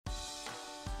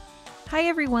Hi,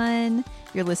 everyone.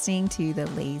 You're listening to the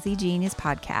Lazy Genius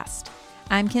Podcast.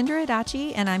 I'm Kendra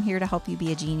Adachi, and I'm here to help you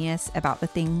be a genius about the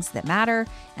things that matter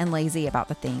and lazy about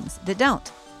the things that don't.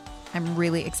 I'm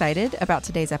really excited about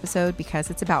today's episode because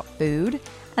it's about food,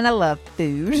 and I love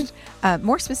food.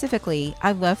 More specifically,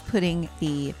 I love putting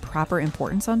the proper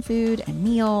importance on food and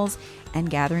meals and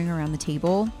gathering around the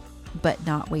table, but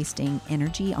not wasting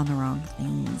energy on the wrong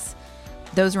things.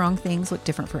 Those wrong things look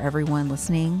different for everyone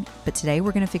listening, but today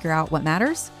we're going to figure out what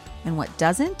matters and what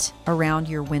doesn't around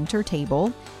your winter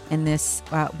table. In this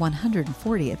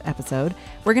 140th episode,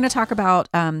 we're going to talk about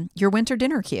your winter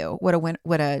dinner queue, what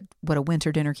a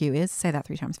winter dinner queue is. Say that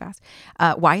 3 times fast.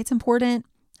 Why it's important,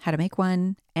 how to make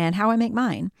one, and how I make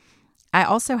mine. I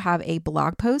also have a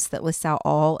blog post that lists out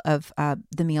all of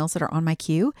the meals that are on my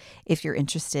queue if you're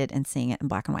interested in seeing it in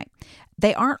black and white.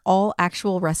 They aren't all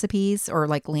actual recipes or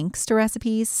like links to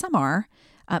recipes. Some are,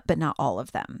 but not all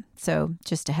of them. So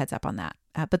just a heads up on that.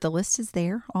 But the list is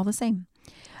there all the same.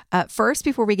 First,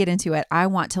 before we get into it, I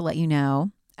want to let you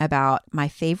know about my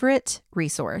favorite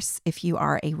resource if you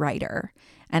are a writer,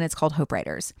 and it's called Hope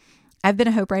Writers. I've been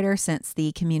a Hope Writer since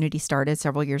the community started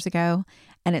several years ago,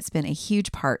 and it's been a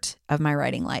huge part of my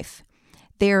writing life.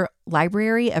 Their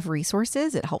library of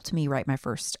resources, it helped me write my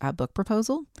first book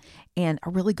proposal, and a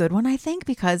really good one, I think,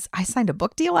 because I signed a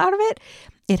book deal out of it.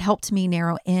 It helped me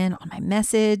narrow in on my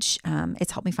message.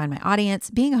 It's helped me find my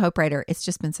audience. Being a Hope Writer, it's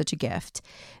just been such a gift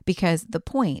because the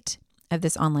point of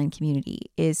this online community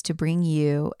is to bring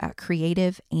you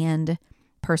creative and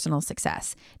personal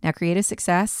success. Now, creative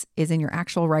success is in your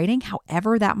actual writing,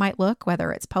 however that might look,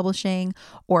 whether it's publishing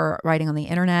or writing on the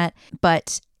internet,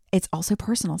 but it's also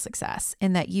personal success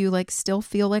in that you still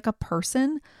feel like a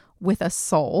person with a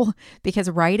soul,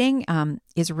 because writing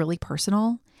is really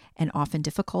personal and often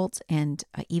difficult and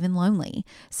even lonely.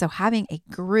 So having a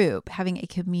group, having a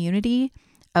community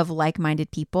of like-minded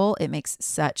people, it makes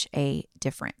such a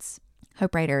difference.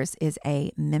 Hope Writers is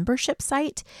a membership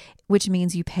site, which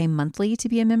means you pay monthly to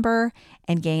be a member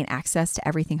and gain access to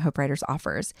everything Hope Writers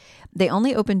offers. They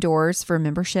only open doors for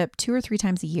membership 2 or 3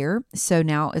 times a year, so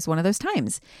now is one of those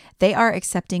times. They are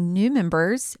accepting new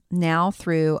members now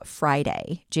through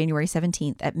Friday, January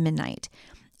 17th at midnight.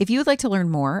 If you would like to learn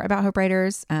more about Hope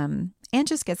Writers, and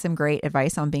just get some great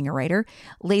advice on being a writer,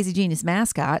 Lazy Genius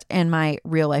Mascot and my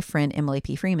real life friend Emily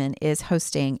P. Freeman is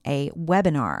hosting a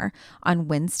webinar on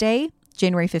Wednesday,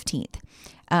 January 15th,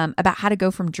 about how to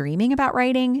go from dreaming about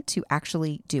writing to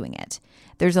actually doing it.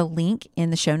 There's a link in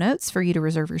the show notes for you to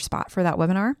reserve your spot for that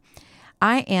webinar.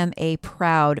 I am a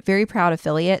very proud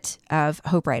affiliate of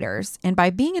Hope Writers. And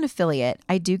by being an affiliate,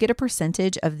 I do get a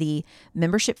percentage of the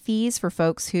membership fees for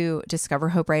folks who discover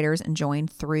Hope Writers and join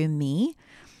through me.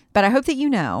 But I hope that you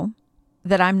know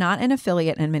that I'm not an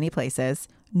affiliate in many places,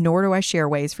 nor do I share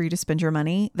ways for you to spend your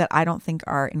money that I don't think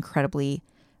are incredibly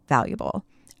valuable.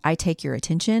 I take your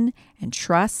attention and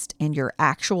trust and your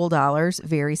actual dollars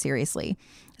very seriously.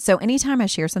 So anytime I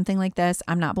share something like this,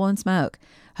 I'm not blowing smoke.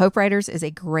 Hope Writers is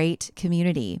a great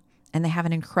community, and they have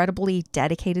an incredibly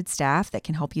dedicated staff that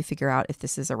can help you figure out if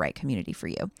this is the right community for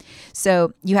you.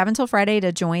 So you have until Friday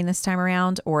to join this time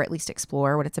around, or at least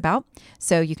explore what it's about.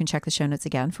 So you can check the show notes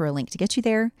again for a link to get you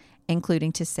there,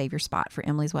 including to save your spot for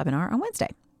Emily's webinar on Wednesday.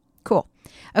 Cool.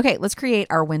 Okay, let's create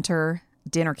our winter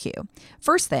dinner queue.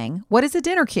 First thing, what is a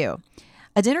dinner queue?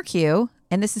 A dinner queue,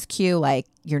 and this is queue like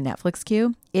your Netflix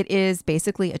queue, it is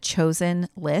basically a chosen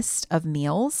list of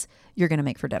meals you're going to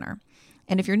make for dinner.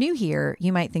 And if you're new here,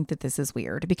 you might think that this is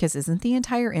weird because isn't the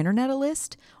entire internet a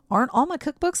list? Aren't all my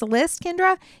cookbooks a list,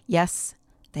 Kendra? Yes,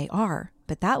 they are,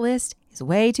 but that list is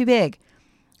way too big.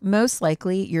 Most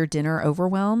likely your dinner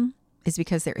overwhelm is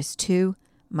because there is too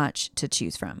much to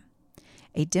choose from.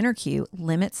 A dinner queue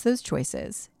limits those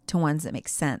choices to ones that make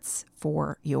sense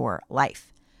for your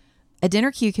life. A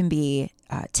dinner queue can be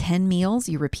 10 meals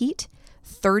you repeat,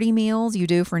 30 meals you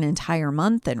do for an entire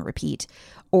month and repeat,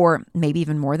 or maybe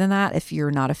even more than that if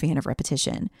you're not a fan of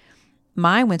repetition.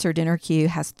 My winter dinner queue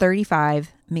has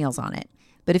 35 meals on it,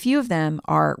 but a few of them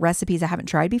are recipes I haven't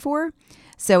tried before.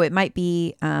 So it might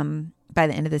be by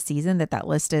the end of the season that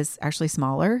list is actually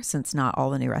smaller, since not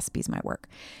all the new recipes might work.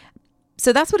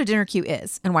 So that's what a dinner queue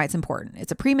is and why it's important.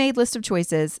 It's a pre-made list of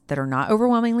choices that are not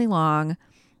overwhelmingly long,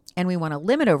 and we want to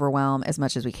limit overwhelm as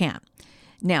much as we can.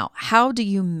 Now, how do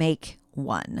you make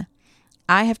one?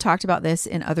 I have talked about this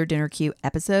in other dinner queue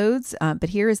episodes, but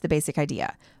here is the basic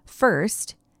idea.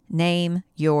 First, name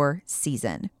your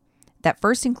season. That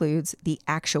first includes the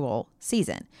actual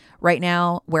season. Right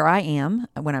now, where I am,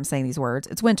 when I'm saying these words,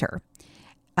 it's winter.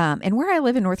 And where I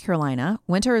live in North Carolina,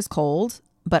 winter is cold,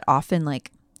 but often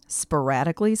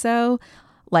sporadically so.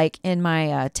 Like in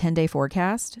my 10-day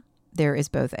forecast, there is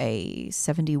both a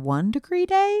 71-degree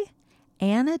day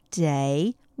and a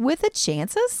day with a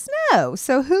chance of snow.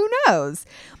 So who knows?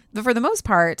 But for the most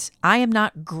part, I am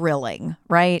not grilling,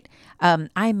 right?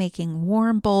 I'm making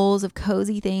warm bowls of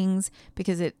cozy things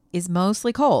because it is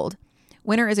mostly cold.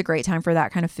 Winter is a great time for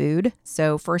that kind of food.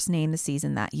 So first name the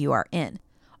season that you are in.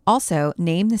 Also,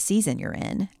 name the season you're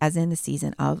in, as in the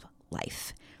season of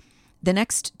life. The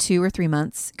next 2 or 3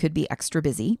 months could be extra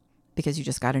busy because you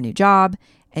just got a new job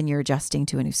and you're adjusting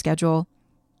to a new schedule.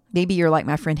 Maybe you're like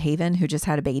my friend Haven, who just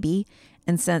had a baby.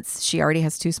 And since she already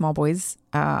has 2 small boys,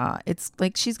 it's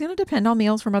like she's going to depend on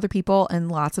meals from other people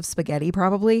and lots of spaghetti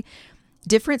probably.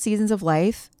 Different seasons of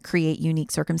life create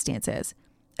unique circumstances,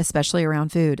 especially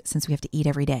around food, since we have to eat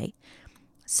every day.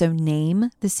 So name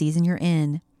the season you're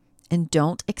in and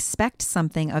don't expect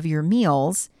something of your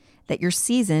meals that your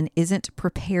season isn't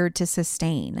prepared to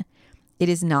sustain. It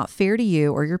is not fair to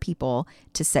you or your people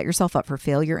to set yourself up for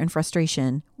failure and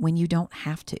frustration when you don't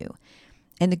have to.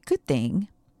 And the good thing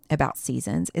about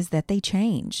seasons is that they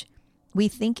change. We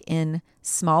think in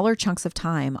smaller chunks of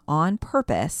time on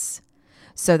purpose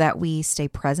so that we stay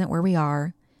present where we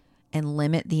are and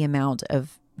limit the amount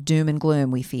of doom and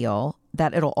gloom we feel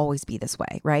that it'll always be this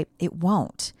way, right? It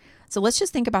won't. So let's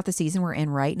just think about the season we're in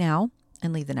right now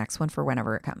and leave the next one for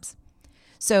whenever it comes.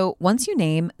 So once you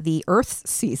name the Earth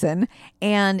season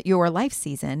and your life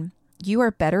season, you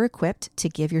are better equipped to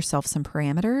give yourself some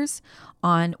parameters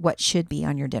on what should be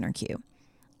on your dinner queue.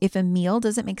 If a meal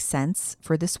doesn't make sense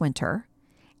for this winter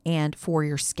and for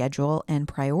your schedule and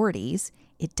priorities,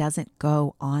 it doesn't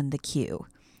go on the queue.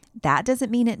 That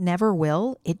doesn't mean it never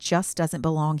will. It just doesn't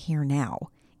belong here now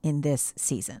in this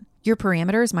season. Your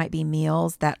parameters might be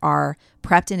meals that are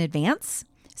prepped in advance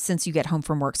since you get home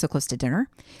from work so close to dinner.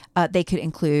 They could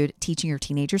include teaching your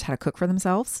teenagers how to cook for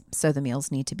themselves. So the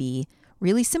meals need to be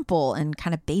really simple and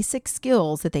kind of basic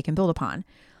skills that they can build upon.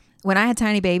 When I had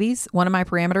tiny babies, one of my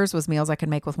parameters was meals I could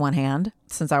make with one hand,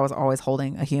 since I was always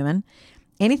holding a human.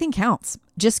 Anything counts.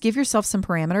 Just give yourself some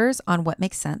parameters on what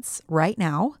makes sense right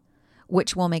now,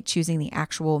 which will make choosing the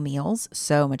actual meals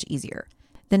so much easier.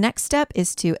 The next step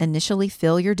is to initially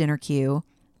fill your dinner queue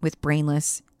with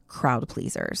brainless crowd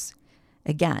pleasers.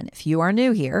 Again, if you are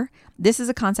new here, this is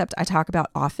a concept I talk about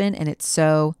often, and it's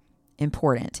so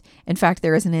important. In fact,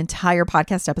 there is an entire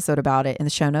podcast episode about it in the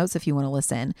show notes if you want to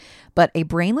listen. But a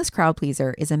brainless crowd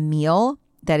pleaser is a meal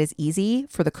that is easy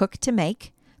for the cook to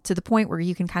make to the point where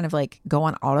you can kind of like go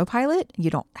on autopilot.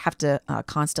 You don't have to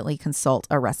constantly consult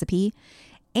a recipe.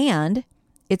 And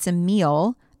it's a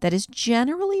meal that is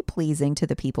generally pleasing to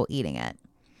the people eating it.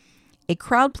 A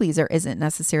crowd pleaser isn't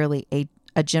necessarily a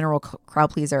general crowd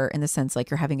pleaser in the sense like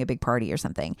you're having a big party or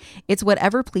something. It's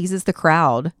whatever pleases the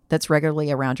crowd that's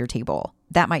regularly around your table.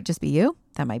 That might just be you.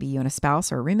 That might be you and a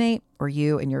spouse or a roommate, or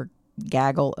you and your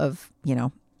gaggle of,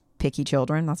 picky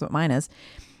children. That's what mine is.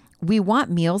 We want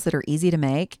meals that are easy to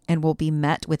make and will be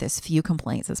met with as few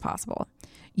complaints as possible.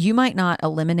 You might not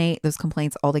eliminate those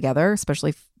complaints altogether, especially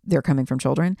if they're coming from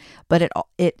children, but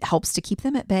it helps to keep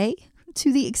them at bay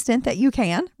to the extent that you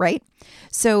can, right?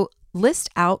 So list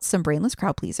out some brainless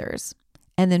crowd pleasers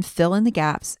and then fill in the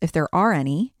gaps, if there are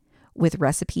any, with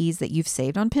recipes that you've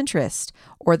saved on Pinterest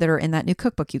or that are in that new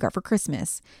cookbook you got for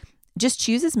Christmas. Just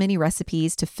choose as many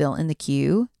recipes to fill in the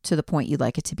queue to the point you'd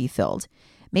like it to be filled.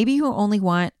 Maybe you only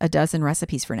want a dozen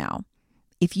recipes for now.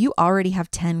 If you already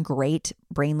have 10 great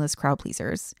brainless crowd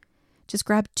pleasers, just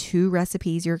grab 2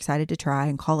 recipes you're excited to try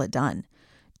and call it done.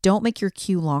 Don't make your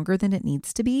queue longer than it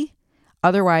needs to be.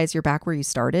 Otherwise, you're back where you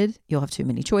started. You'll have too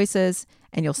many choices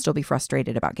and you'll still be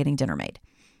frustrated about getting dinner made.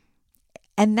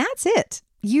 And that's it.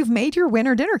 You've made your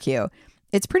winter dinner queue.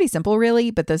 It's pretty simple, really,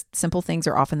 but the simple things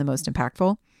are often the most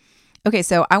impactful. Okay,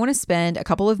 so I want to spend a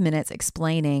couple of minutes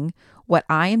explaining what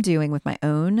I am doing with my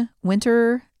own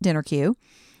winter dinner queue.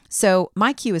 So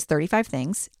my queue is 35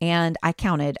 things, and I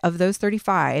counted of those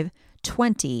 35,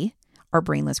 20 are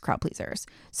brainless crowd pleasers.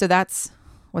 So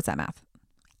what's that math?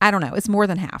 I don't know. It's more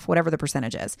than half, whatever the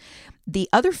percentage is. The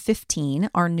other 15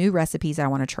 are new recipes I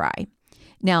want to try.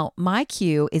 Now, my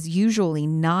queue is usually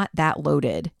not that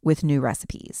loaded with new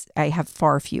recipes. I have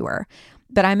far fewer.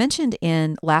 But I mentioned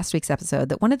in last week's episode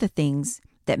that one of the things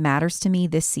that matters to me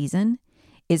this season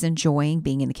is enjoying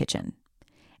being in the kitchen.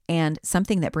 And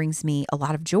something that brings me a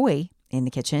lot of joy in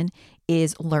the kitchen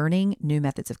is learning new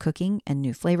methods of cooking and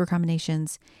new flavor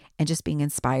combinations and just being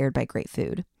inspired by great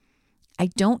food. I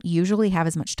don't usually have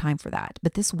as much time for that,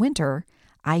 but this winter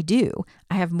I do.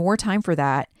 I have more time for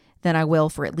that than I will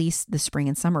for at least the spring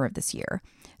and summer of this year.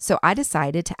 So I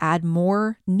decided to add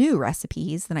more new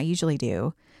recipes than I usually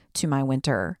do to my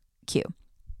winter queue.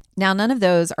 Now, none of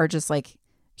those are just like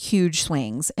huge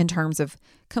swings in terms of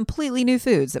completely new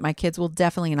foods that my kids will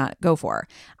definitely not go for.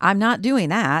 I'm not doing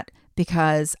that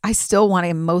because I still want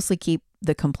to mostly keep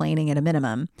the complaining at a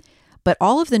minimum. But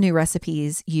all of the new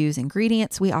recipes use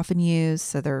ingredients we often use.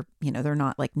 So they're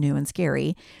not like new and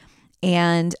scary.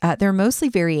 And they're mostly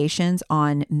variations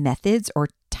on methods or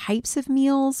types of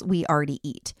meals we already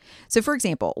eat. So for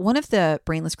example, one of the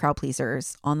brainless crowd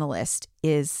pleasers on the list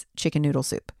is chicken noodle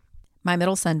soup. My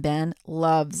middle son, Ben,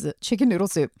 loves chicken noodle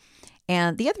soup.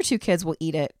 And the other two kids will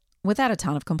eat it without a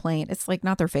ton of complaint. It's like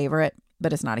not their favorite,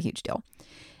 but it's not a huge deal.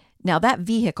 Now that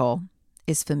vehicle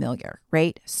is familiar,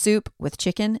 right? Soup with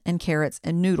chicken and carrots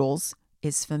and noodles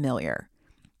is familiar.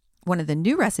 One of the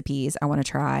new recipes I want to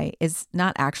try is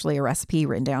not actually a recipe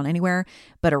written down anywhere,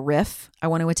 but a riff I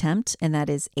want to attempt, and that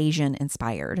is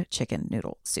Asian-inspired chicken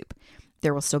noodle soup.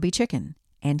 There will still be chicken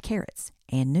and carrots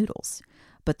and noodles,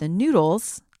 but the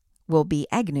noodles will be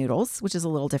egg noodles, which is a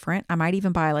little different. I might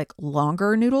even buy like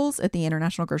longer noodles at the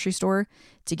International Grocery Store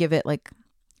to give it like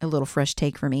a little fresh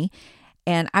take for me.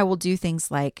 And I will do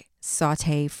things like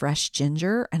saute fresh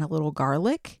ginger and a little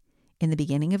garlic in the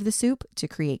beginning of the soup to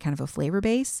create kind of a flavor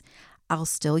base. I'll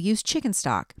still use chicken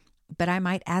stock, but I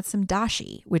might add some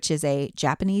dashi, which is a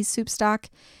Japanese soup stock.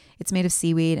 It's made of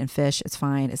seaweed and fish. It's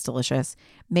fine. It's delicious.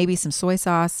 Maybe some soy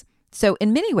sauce. So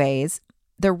in many ways,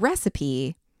 the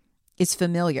recipe is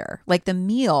familiar. Like the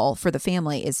meal for the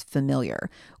family is familiar.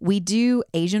 We do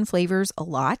Asian flavors a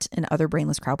lot and other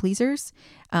brainless crowd pleasers.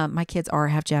 My kids are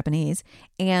half Japanese,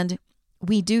 and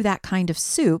we do that kind of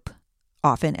soup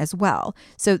often as well.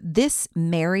 So this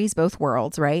marries both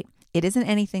worlds, right? It isn't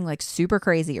anything like super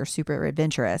crazy or super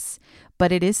adventurous,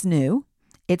 but it is new.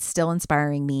 It's still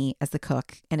inspiring me as the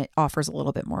cook, and it offers a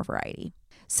little bit more variety.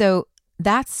 So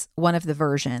that's one of the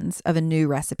versions of a new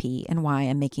recipe and why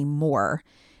I'm making more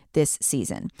this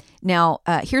season. Now,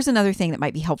 here's another thing that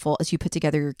might be helpful as you put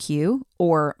together your queue,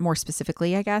 or more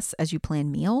specifically, I guess, as you plan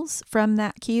meals from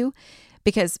that queue,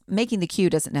 because making the queue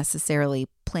doesn't necessarily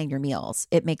plan your meals.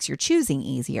 It makes your choosing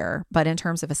easier, but in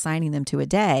terms of assigning them to a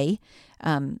day,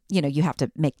 you have to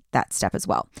make that step as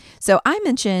well. So I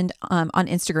mentioned on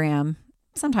Instagram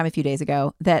sometime a few days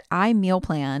ago that I meal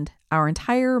planned our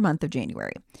entire month of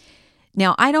January.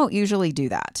 Now, I don't usually do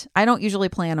that. I don't usually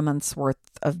plan a month's worth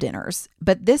of dinners,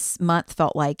 but this month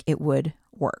felt like it would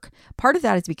work. Part of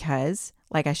that is because,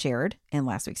 like I shared in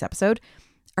last week's episode,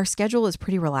 our schedule is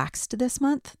pretty relaxed this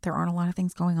month. There aren't a lot of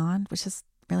things going on, which is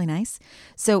really nice.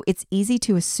 So it's easy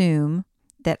to assume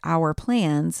that our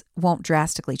plans won't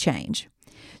drastically change.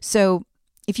 So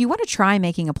if you want to try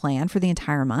making a plan for the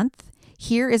entire month,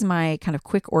 here is my kind of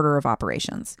quick order of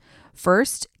operations.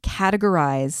 First,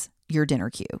 categorize your dinner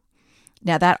queue.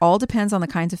 Now, that all depends on the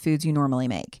kinds of foods you normally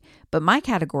make, but my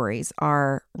categories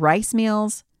are rice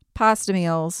meals, pasta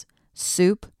meals,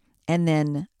 soup, and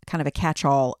then kind of a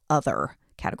catch-all other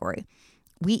category.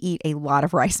 We eat a lot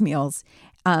of rice meals,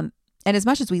 and as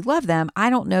much as we love them,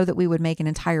 I don't know that we would make an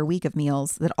entire week of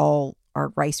meals that all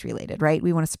are rice related, right?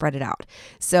 We want to spread it out.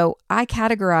 So I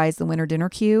categorized the winter dinner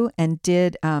queue and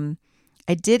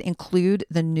I did include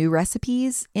the new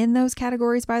recipes in those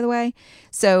categories, by the way.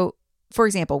 So for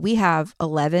example, we have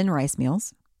 11 rice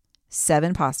meals,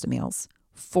 7 pasta meals,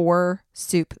 4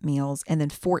 soup meals, and then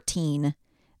 14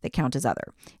 that count as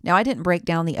other. Now, I didn't break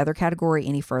down the other category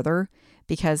any further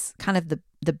because kind of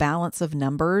the balance of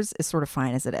numbers is sort of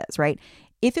fine as it is, right?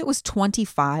 If it was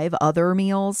 25 other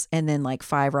meals and then like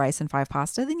 5 rice and 5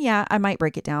 pasta, then yeah, I might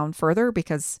break it down further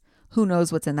because who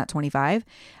knows what's in that 25.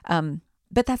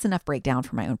 But that's enough breakdown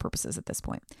for my own purposes at this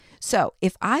point. So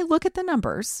if I look at the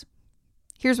numbers,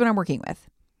 here's what I'm working with.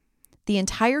 The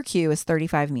entire queue is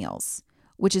 35 meals,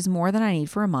 which is more than I need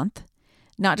for a month.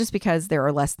 Not just because there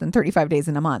are less than 35 days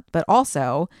in a month, but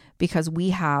also because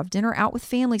we have dinner out with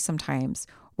family sometimes.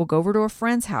 We'll go over to a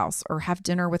friend's house or have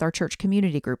dinner with our church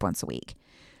community group once a week.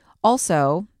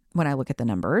 Also, when I look at the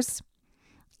numbers,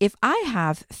 if I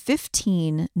have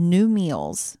 15 new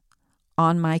meals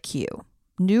on my queue,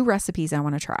 new recipes I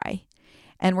want to try,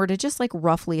 and we're to just like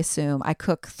roughly assume I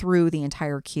cook through the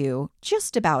entire queue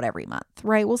just about every month,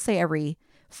 right? We'll say every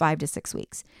 5 to 6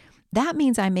 weeks. That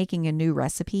means I'm making a new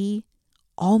recipe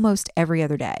almost every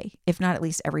other day, if not at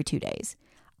least every 2 days.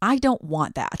 I don't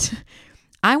want that.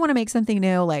 I want to make something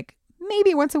new like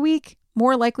maybe once a week,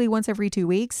 more likely once every 2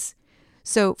 weeks.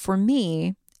 So for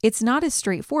me, it's not as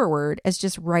straightforward as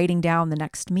just writing down the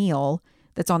next meal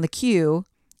that's on the queue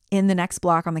in the next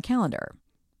block on the calendar.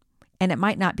 And it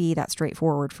might not be that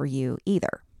straightforward for you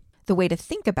either. The way to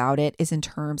think about it is in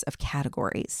terms of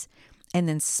categories and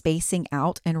then spacing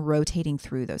out and rotating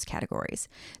through those categories.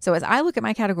 So as I look at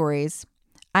my categories,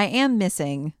 I am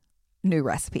missing new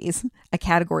recipes, a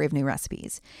category of new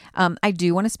recipes. I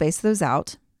do want to space those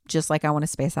out, just like I want to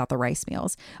space out the rice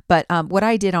meals. But what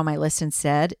I did on my list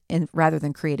instead, and rather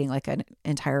than creating like an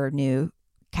entire new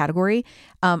category,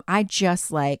 I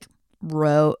just like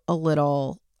wrote a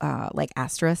little like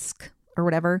asterisk or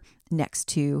whatever next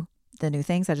to the new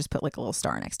things. I just put like a little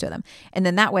star next to them. And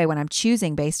then that way, when I'm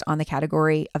choosing based on the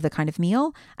category of the kind of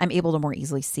meal, I'm able to more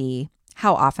easily see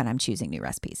how often I'm choosing new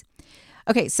recipes.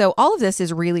 Okay, so all of this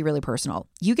is really, really personal.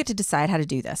 You get to decide how to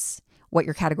do this, what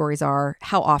your categories are,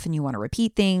 how often you want to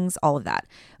repeat things, all of that.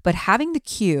 But having the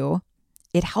cue,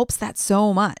 it helps that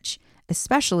so much,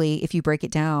 especially if you break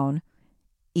it down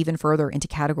even further into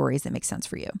categories that make sense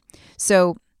for you.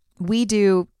 So we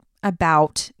do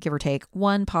about, give or take,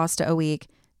 1 pasta a week,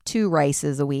 2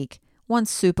 rices a week, 1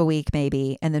 soup a week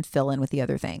maybe, and then fill in with the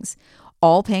other things.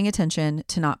 All paying attention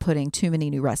to not putting too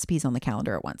many new recipes on the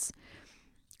calendar at once.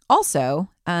 Also,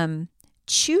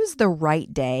 choose the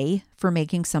right day for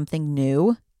making something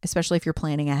new, especially if you're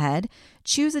planning ahead.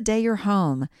 Choose a day you're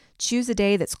home. Choose a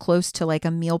day that's close to like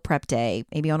a meal prep day,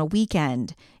 maybe on a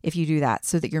weekend if you do that,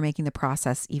 so that you're making the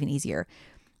process even easier.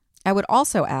 I would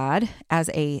also add, as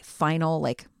a final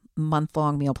like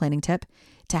month-long meal planning tip,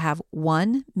 to have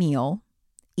 1 meal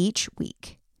each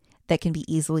week that can be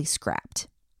easily scrapped.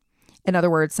 In other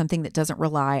words, something that doesn't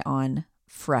rely on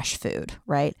fresh food,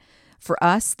 right? For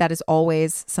us, that is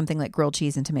always something like grilled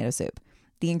cheese and tomato soup.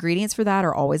 The ingredients for that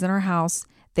are always in our house.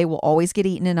 They will always get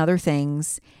eaten in other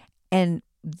things. And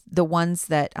the ones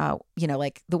that,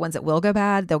 like the ones that will go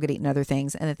bad, they'll get eaten in other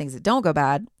things. And the things that don't go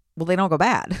bad, well, they don't go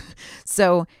bad.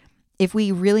 So if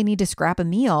we really need to scrap a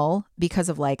meal because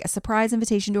of like a surprise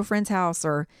invitation to a friend's house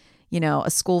or, a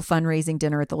school fundraising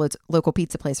dinner at the local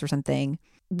pizza place or something,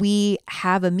 we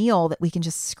have a meal that we can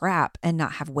just scrap and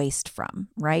not have waste from,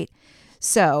 right?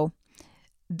 So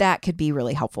that could be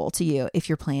really helpful to you if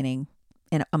you're planning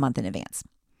in a month in advance.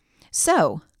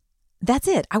 So that's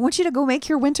it. I want you to go make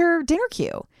your winter dinner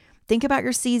queue. Think about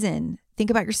your season. Think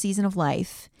about your season of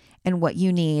life and what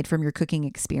you need from your cooking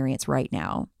experience right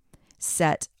now.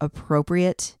 Set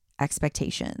appropriate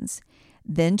expectations.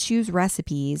 Then choose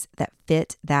recipes that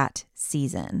fit that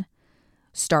season.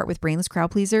 Start with brainless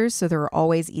crowd pleasers, so there are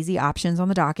always easy options on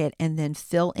the docket, and then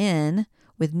fill in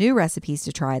with new recipes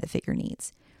to try that fit your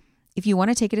needs. If you want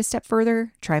to take it a step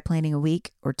further, try planning a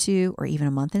week or 2 or even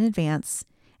a month in advance,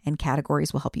 and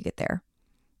categories will help you get there.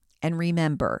 And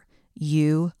remember,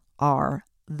 you are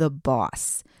the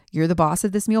boss. You're the boss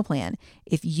of this meal plan.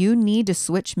 If you need to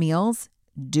switch meals,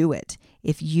 do it.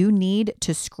 If you need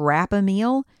to scrap a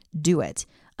meal, do it.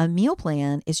 A meal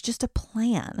plan is just a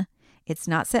plan. It's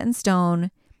not set in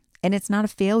stone, and it's not a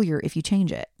failure if you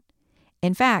change it.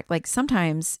 In fact, like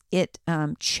sometimes it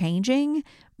changing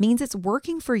means it's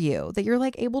working for you, that you're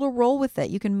like able to roll with it.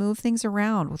 You can move things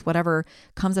around with whatever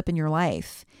comes up in your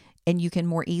life, and you can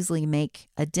more easily make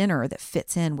a dinner that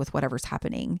fits in with whatever's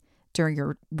happening during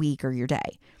your week or your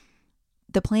day.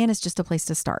 The plan is just a place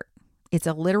to start. It's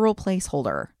a literal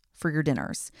placeholder for your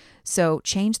dinners. So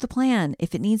change the plan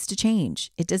if it needs to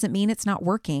change. It doesn't mean it's not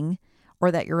working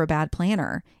or that you're a bad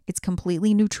planner. It's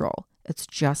completely neutral. It's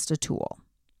just a tool.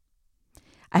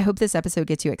 I hope this episode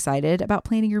gets you excited about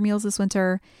planning your meals this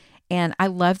winter. And I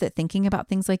love that thinking about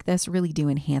things like this really do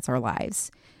enhance our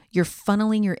lives. You're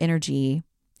funneling your energy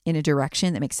in a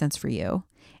direction that makes sense for you.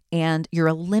 And you're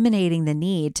eliminating the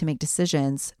need to make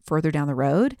decisions further down the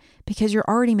road because you're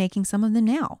already making some of them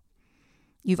now.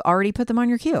 You've already put them on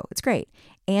your queue. It's great.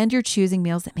 And you're choosing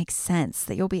meals that make sense,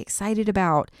 that you'll be excited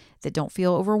about, that don't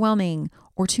feel overwhelming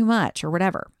or too much or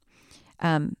whatever.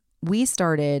 We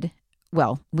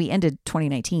ended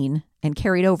 2019 and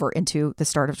carried over into the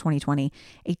start of 2020,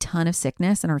 a ton of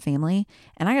sickness in our family.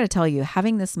 And I got to tell you,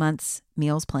 having this month's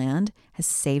meals planned has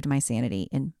saved my sanity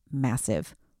in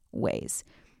massive ways.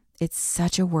 It's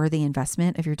such a worthy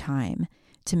investment of your time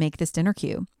to make this dinner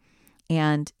queue.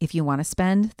 And if you want to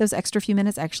spend those extra few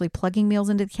minutes actually plugging meals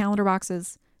into the calendar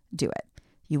boxes, do it.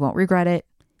 You won't regret it.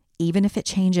 Even if it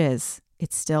changes,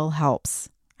 it still helps.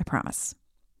 I promise.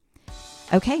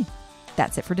 Okay,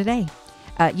 that's it for today.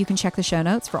 You can check the show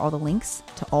notes for all the links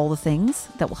to all the things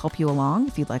that will help you along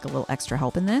if you'd like a little extra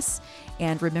help in this.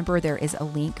 And remember, there is a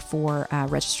link for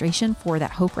registration for that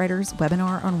Hope Writers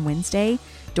webinar on Wednesday.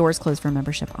 Doors close for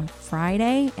membership on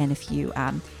Friday. And if you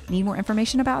need more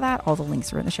information about that, all the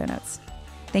links are in the show notes.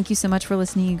 Thank you so much for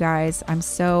listening, you guys. I'm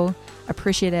so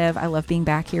appreciative. I love being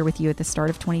back here with you at the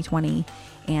start of 2020,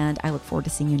 and I look forward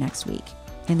to seeing you next week.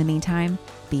 In the meantime,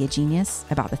 be a genius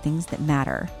about the things that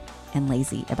matter and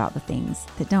lazy about the things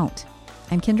that don't.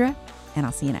 I'm Kendra, and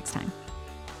I'll see you next time.